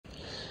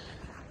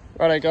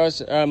Righto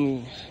guys,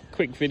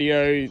 quick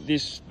video.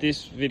 This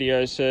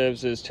video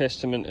serves as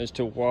testament as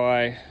to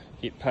why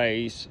it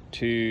pays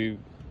to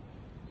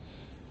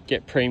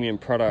get premium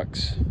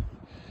products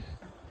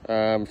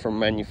from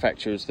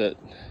manufacturers that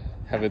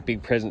have a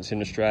big presence in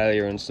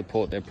Australia and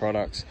support their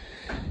products.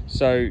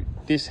 So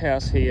this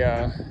house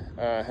here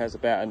has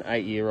about an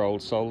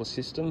 8-year-old solar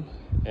system,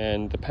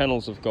 and the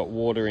panels have got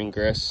water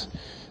ingress.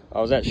 I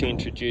was actually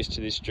introduced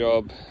to this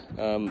job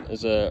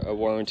as a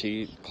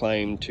warranty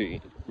claim to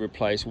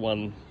replace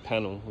one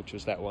panel, which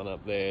was that one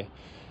up there.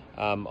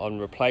 On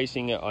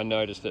replacing it, I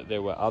noticed that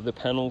there were other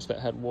panels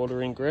that had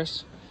water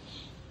ingress.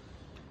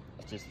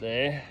 It's just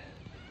there.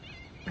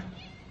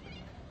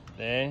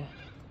 You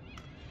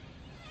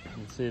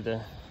can see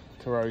the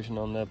corrosion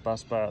on the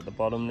bus bar at the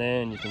bottom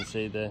there, and you can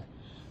see the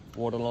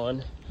water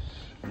line.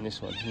 And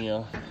this one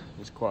here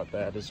is quite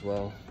bad as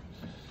well.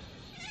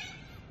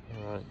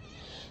 All right.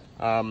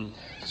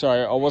 So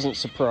I wasn't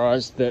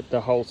surprised that the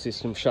whole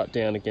system shut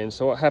down again.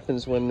 So what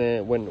happens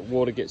when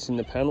water gets in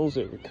the panels,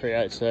 it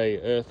creates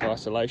a earth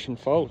isolation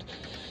fault,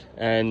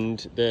 and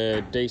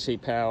the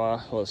DC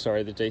power, or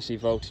sorry, the DC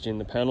voltage in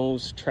the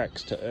panels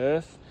tracks to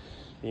earth.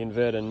 The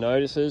inverter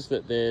notices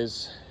that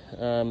there's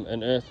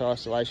an earth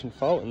isolation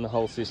fault, and the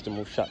whole system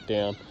will shut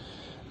down.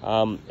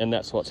 And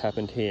that's what's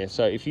happened here.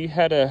 So if you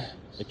had a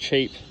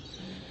cheap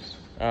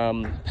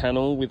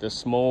panel with a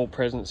small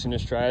presence in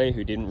Australia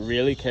who didn't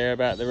really care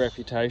about the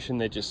reputation,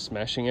 they're just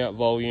smashing out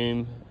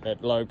volume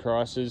at low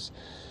prices,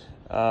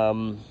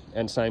 and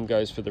same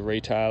goes for the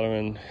retailer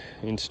and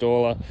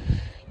installer,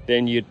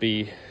 then you'd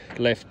be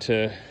left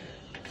to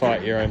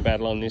fight your own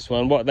battle on this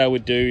one. What they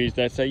would do is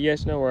they'd say,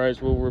 yes, no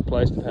worries, we'll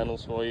replace the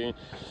panels for you.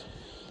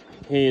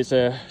 Here's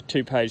a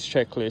 2-page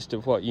checklist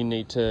of what you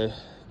need to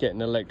get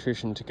an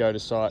electrician to go to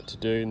site to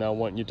do, and they'll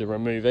want you to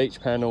remove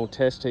each panel,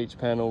 test each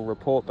panel,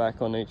 report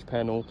back on each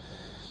panel,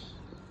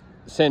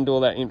 send all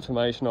that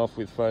information off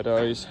with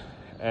photos,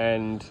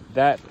 and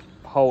that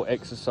whole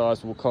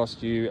exercise will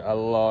cost you a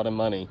lot of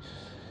money.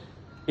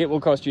 It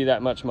will cost you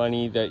that much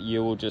money that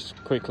you will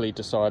just quickly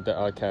decide that,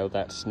 okay, well,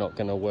 that's not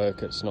going to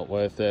work, it's not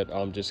worth it,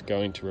 I'm just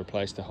going to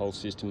replace the whole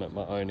system at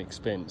my own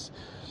expense.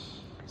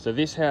 So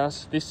this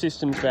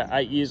system's about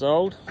 8 years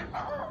old,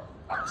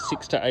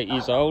 6 to 8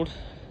 years old.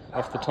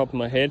 Off the top of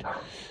my head.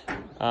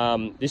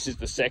 This is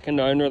the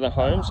second owner of the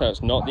home, so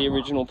it's not the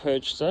original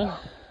purchaser,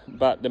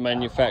 but the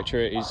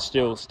manufacturer is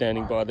still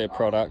standing by their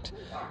product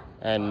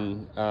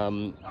and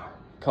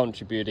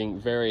contributing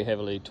very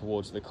heavily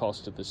towards the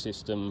cost of the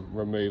system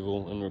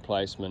removal and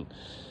replacement.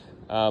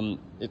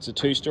 It's a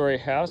 2-story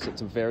house.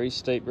 It's a very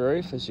steep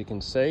roof, as you can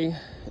see,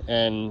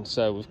 and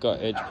so we've got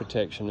edge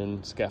protection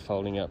and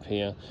scaffolding up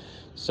here.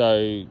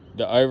 So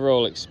the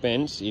overall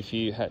expense, if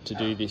you had to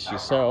do this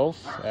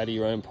yourself out of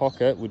your own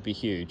pocket, would be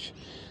huge.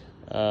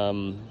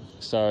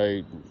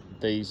 So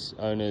these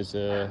owners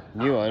are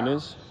new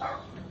owners.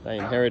 They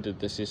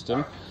inherited the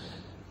system.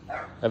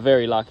 Are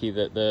very lucky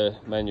that the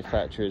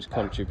manufacturer is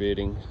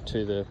contributing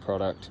to the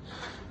product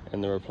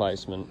and the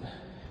replacement.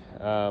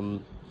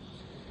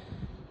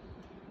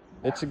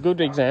 It's a good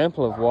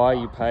example of why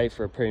you pay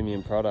for a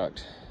premium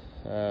product,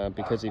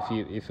 because if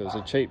it was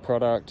a cheap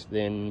product,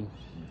 then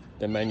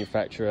the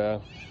manufacturer,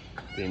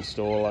 the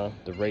installer,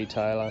 the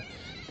retailer,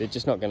 they're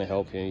just not going to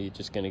help you. You're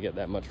just going to get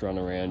that much run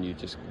around. You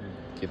just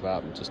give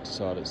up and just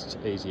decide it's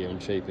easier and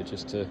cheaper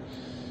just to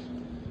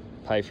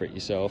pay for it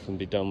yourself and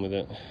be done with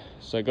it.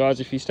 So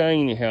guys, if you're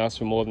staying in your house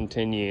for more than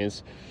 10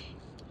 years,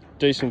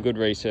 do some good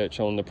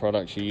research on the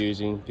products you're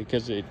using,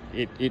 because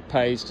it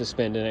pays to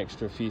spend an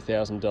extra few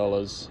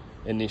 $1,000s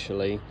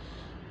initially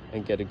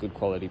and get a good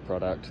quality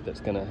product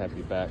that's going to have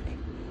you back.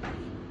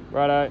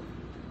 Righto.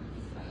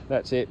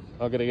 That's it.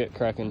 I've got to get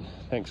cracking.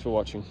 Thanks for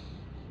watching.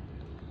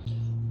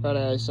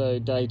 Righto, so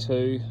day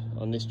 2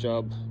 on this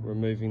job,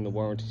 removing the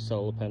warranty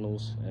solar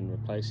panels and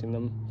replacing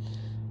them.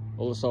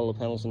 All the solar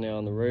panels are now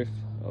on the roof.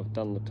 I've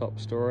done the top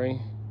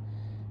story,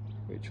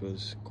 which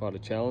was quite a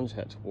challenge.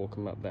 Had to walk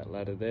them up that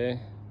ladder there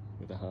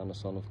with a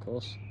harness on, of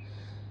course.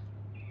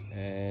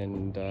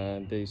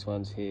 And these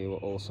ones here were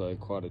also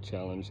quite a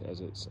challenge, as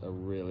it's a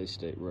really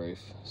steep roof.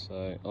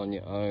 So on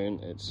your own,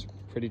 it's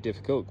pretty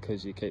difficult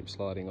because you keep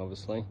sliding,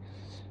 obviously.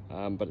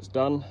 But it's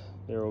done.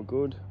 They're all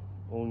good.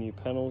 All new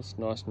panels,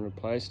 nice and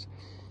replaced.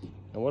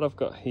 And what I've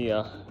got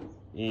here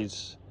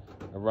is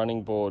a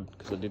running board,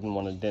 because I didn't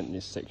want to dent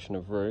this section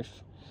of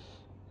roof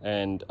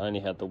and only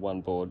had the one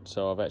board.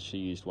 So I've actually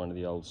used one of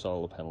the old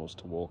solar panels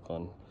to walk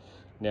on.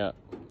 Now,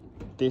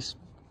 this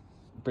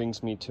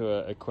brings me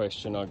to a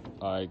question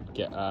I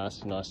get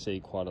asked and I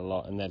see quite a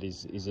lot, and that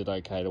is it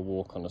okay to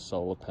walk on a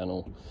solar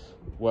panel?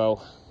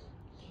 Well,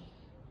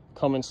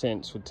 common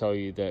sense would tell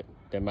you that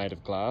they're made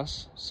of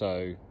glass,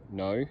 so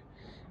no.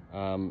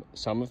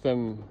 Some of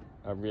them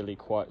are really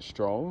quite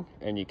strong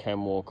and you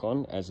can walk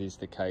on, as is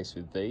the case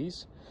with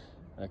these,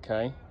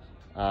 okay?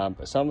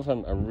 But some of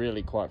them are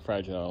really quite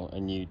fragile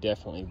and you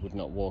definitely would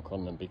not walk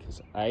on them,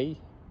 because A,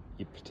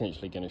 you're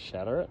potentially going to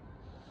shatter it,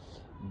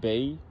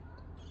 B,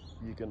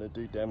 you're going to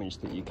do damage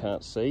that you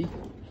can't see,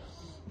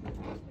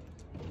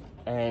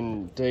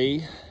 and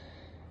D,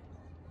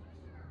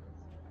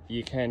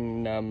 you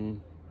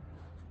can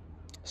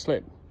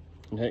slip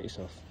and hurt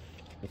yourself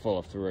and fall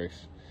off the roof.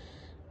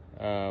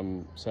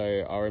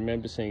 So I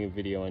remember seeing a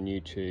video on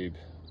YouTube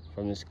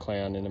from this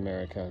clown in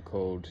America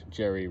called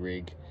Jerry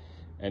Rig,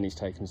 and he's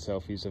taken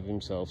selfies of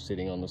himself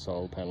sitting on the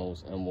solar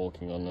panels and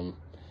walking on them.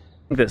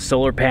 That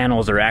solar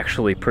panels are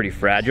actually pretty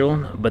fragile,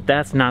 but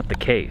that's not the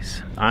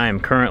case. I am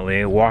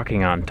currently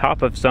walking on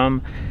top of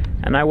some,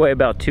 and I weigh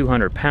about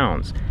 200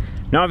 pounds.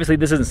 Now obviously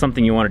this isn't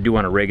something you want to do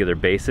on a regular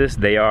basis.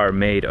 They are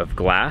made of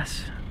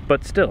glass,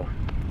 but still,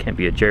 can't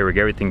be a Jerry Rig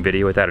Everything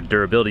video without a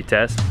durability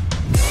test.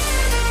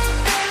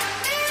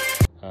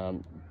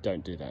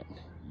 Don't do that.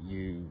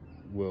 You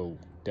will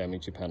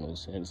damage your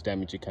panels, and it's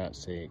damage you can't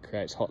see. It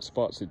creates hot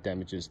spots, it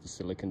damages the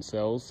silicon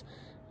cells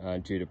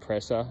due to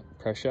pressure,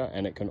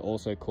 and it can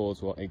also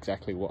cause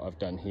exactly what I've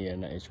done here,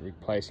 and that is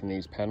replacing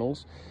these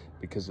panels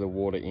because of the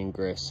water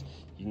ingress.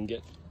 You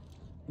can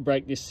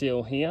break this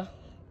seal here,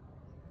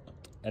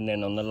 and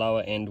then on the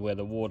lower end where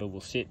the water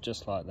will sit,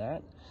 just like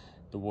that,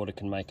 the water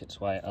can make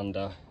its way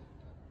under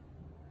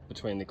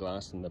between the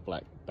glass and the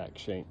black back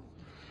sheet.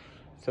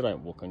 So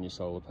don't walk on your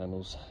solar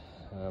panels.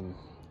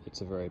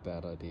 It's a very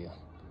bad idea.